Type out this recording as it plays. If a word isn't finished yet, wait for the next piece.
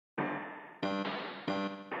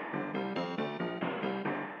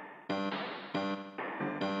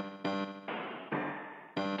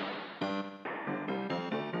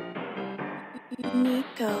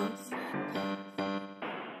Nico's.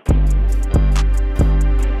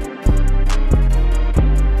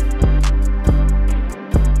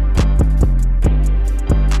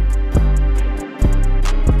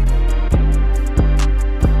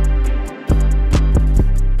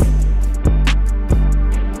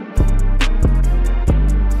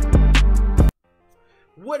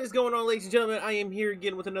 What is going on, ladies and gentlemen? I am here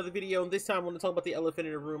again with another video, and this time I want to talk about the elephant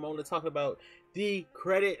in the room. I want to talk about the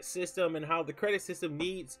credit system and how the credit system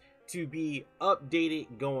needs to be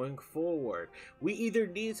updated going forward. We either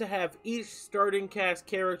need to have each starting cast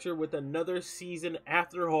character with another season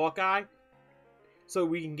after Hawkeye so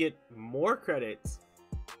we can get more credits,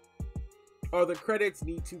 or the credits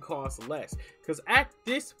need to cost less. Because at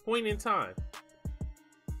this point in time,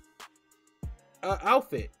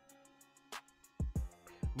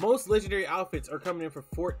 most legendary outfits are coming in for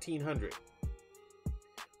 $1,400,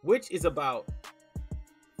 which is about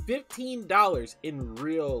 $15 in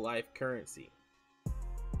real life currency.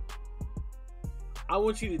 I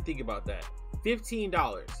want you to think about that.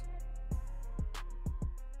 $15.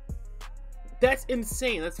 That's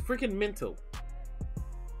insane. That's freaking mental.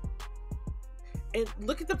 And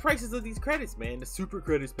look at the prices of these credits, man. The super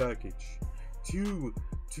credits package.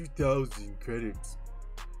 2,000 credits.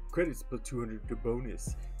 Credits plus 200 to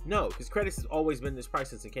bonus. No, because credits has always been this price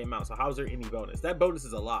since it came out. So how's there any bonus? That bonus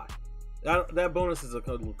is a lie. That bonus is a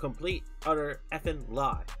complete, utter effing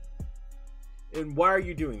lie. And why are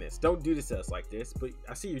you doing this? Don't do this to us like this. But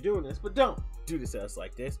I see you're doing this, but don't do this to us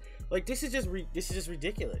like this. Like, this is just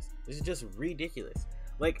ridiculous. This is just ridiculous.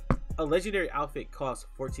 Like, a legendary outfit costs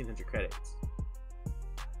 1,400 credits.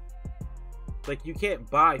 Like, you can't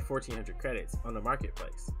buy 1,400 credits on the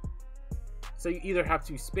marketplace. So you either have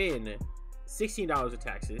to spend $16 of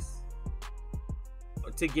taxes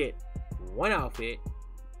to get one outfit,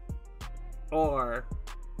 or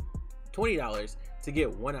 $20 to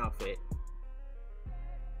get one outfit,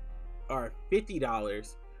 or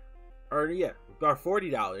 $50, or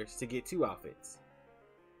 $40 to get two outfits.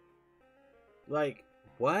 Like,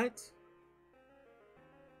 what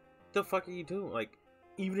the fuck are you doing? Like,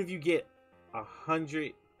 even if you get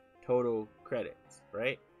 100 total credits,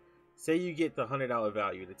 right? Say you get the $100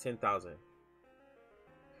 value, the 10,000.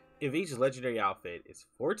 If each legendary outfit is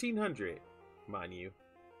 1,400, mind you,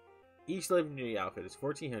 each legendary outfit is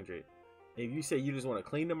 1,400. If you say you just want to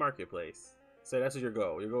clean the marketplace, so that's what your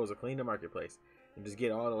goal. Your goal is to clean the marketplace and just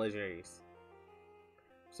get all the legendaries.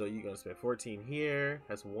 So you're gonna spend 14 here.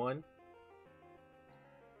 That's one.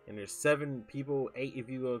 And there's 7 people, 8 if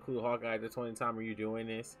you will include Hawkeye at the 20 time where you're doing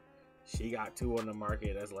this. She got 2 on the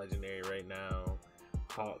market. That's legendary right now.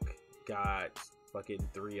 Hawk got fucking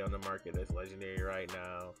 3 on the market. That's legendary right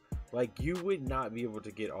now. Like, you would not be able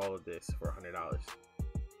to get all of this for $100.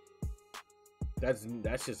 That's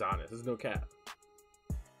just honest. There's no cap.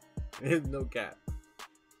 There's no cap.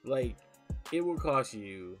 Like, it will cost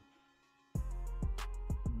you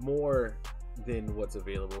more than what's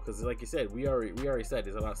available, because like you said, we already said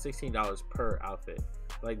it's about $16 per outfit.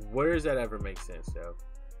 Like, where does that ever make sense, Joe?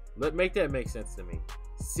 Make that make sense to me.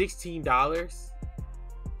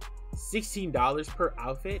 $16 per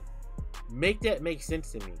outfit? Make that make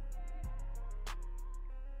sense to me.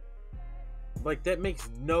 Like, that makes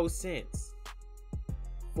no sense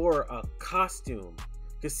for a costume,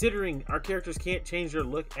 considering our characters can't change their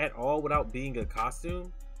look at all without being a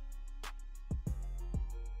costume.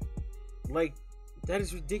 Like, that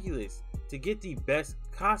is ridiculous. To get the best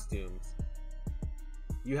costumes,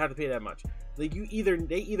 you have to pay that much. Like, they either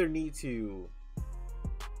need to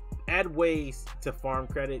add ways to farm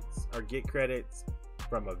credits or get credits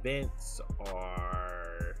from events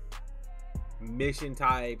or mission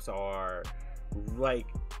types, or like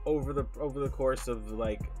over the course of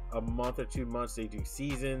like a month or 2 months they do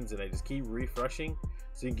seasons and they just keep refreshing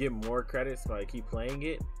so you can get more credits by keep playing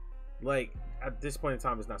it. Like, at this point in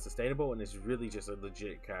time, it's not sustainable, and it's really just a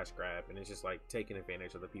legit cash grab, and it's just like taking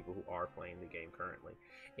advantage of the people who are playing the game currently.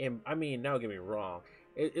 And I mean, don't get me wrong,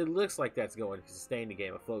 it looks like that's going to sustain the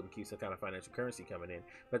game afloat and keep some kind of financial currency coming in,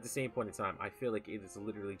 but at the same point in time, I feel like it is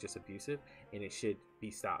literally just abusive, and it should be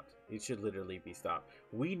stopped. It should literally be stopped.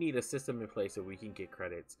 We need a system in place so we can get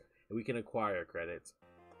credits and we can acquire credits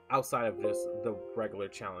outside of just the regular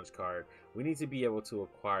challenge card. We need to be able to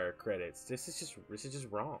acquire credits. This is just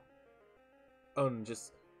wrong. On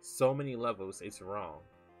just so many levels, it's wrong,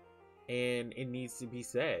 and it needs to be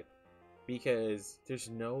said, because there's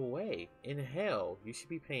no way in hell you should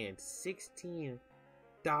be paying $16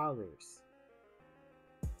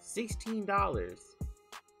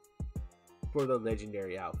 for the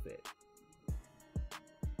legendary outfit.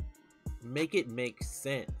 Make it make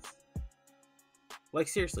sense. Like,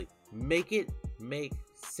 seriously, make it make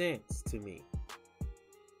sense to me.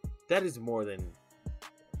 That is more than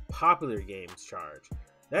popular games charge.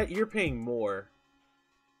 That you're paying more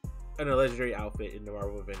in a legendary outfit in the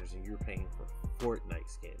Marvel Avengers than you're paying for Fortnite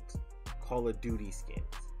skins, Call of Duty skins,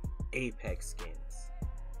 Apex skins,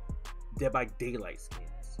 Dead by Daylight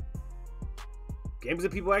skins, games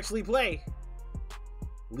that people actually play,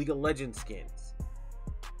 League of Legends skins.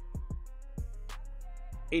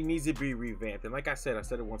 It needs to be revamped. And like I said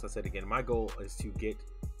it once, I said it again. My goal is to get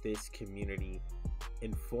this community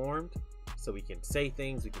informed so we can say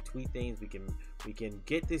things, we can tweet things, we can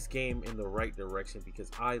get this game in the right direction, because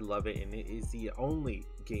I love it, and it is the only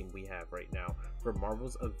game we have right now for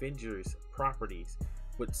Marvel's Avengers properties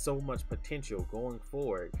with so much potential going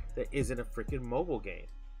forward that isn't a freaking mobile game.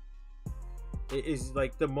 It is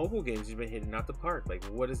like the mobile games have been hitting out the park. Like,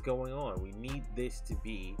 what is going on? We need this to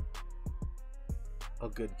be a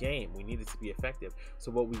good game. We need it to be effective.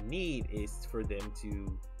 So what we need is for them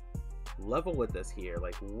to level with us here.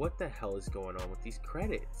 Like, what the hell is going on with these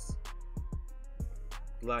credits?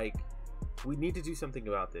 Like, we need to do something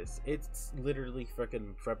about this. It's literally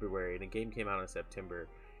freaking February and the game came out in September,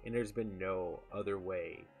 and there's been no other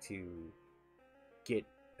way to get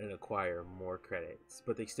and acquire more credits.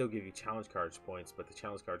 But they still give you challenge cards points, but the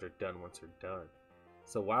challenge cards are done once they're done.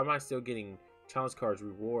 So why am I still getting challenge cards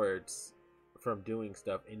rewards from doing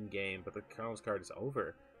stuff in game, but the challenge card is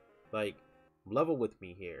over? Like, level with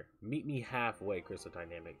me here. Meet me halfway, Crystal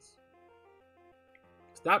Dynamics.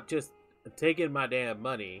 Stop just taking my damn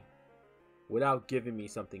money without giving me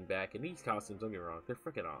something back. And these costumes, don't get me wrong, they're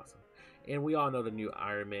freaking awesome. And we all know the new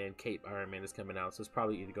Iron Man, Cape Iron Man is coming out, so it's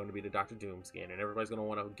probably either going to be the Doctor Doom skin, and everybody's going to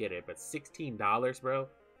want to get it. But $16, bro?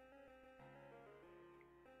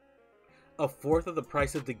 A fourth of the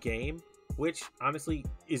price of the game, which honestly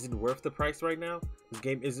isn't worth the price right now. This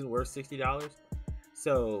game isn't worth $60.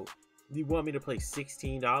 So you want me to play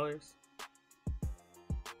 $16?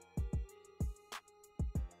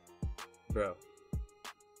 Bro.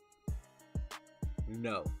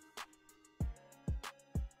 No.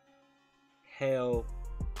 Hell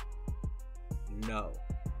no.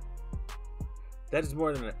 That is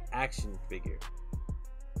more than an action figure.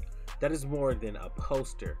 That is more than a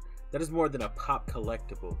poster. That is more than a pop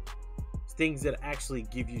collectible. Things that actually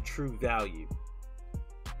give you true value.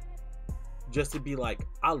 Just to be like,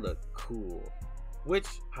 I look cool. Which,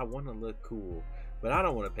 I want to look cool. But I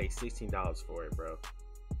don't want to pay $16 for it, bro.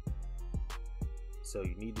 So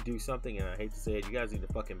you need to do something, and I hate to say it, you guys need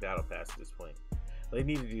a fucking battle pass at this point. They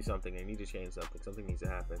need to do something. They need to change something. Something needs to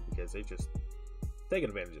happen, because they're just taking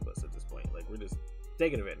advantage of us at this point. Like, we're just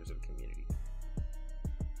taking advantage of the community.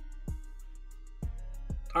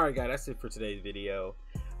 Alright, guys, that's it for today's video.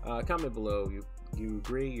 Comment below. You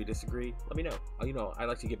agree, you disagree, let me know. You know, I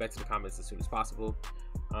like to get back to the comments as soon as possible.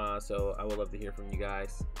 So I would love to hear from you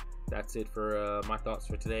guys. That's it for my thoughts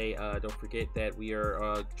for today. Don't forget that we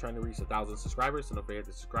are trying to reach 1,000 subscribers, so don't forget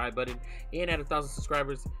the subscribe button. And at 1,000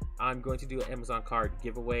 subscribers, I'm going to do an Amazon card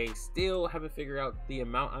giveaway. Still haven't figured out the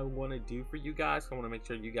amount I want to do for you guys. I want to make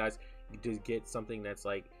sure you guys just get something that's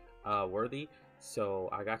like worthy. So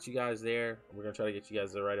I got you guys there. We're gonna try to get you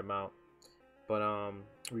guys the right amount. But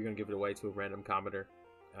we're gonna give it away to a random commenter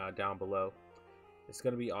down below. It's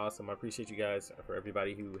gonna be awesome. I appreciate you guys, for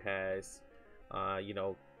everybody who has you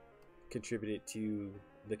know, contributed to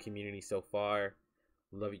the community so far.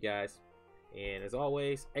 Love you guys, and as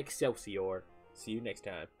always, Excelsior. See you next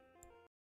time.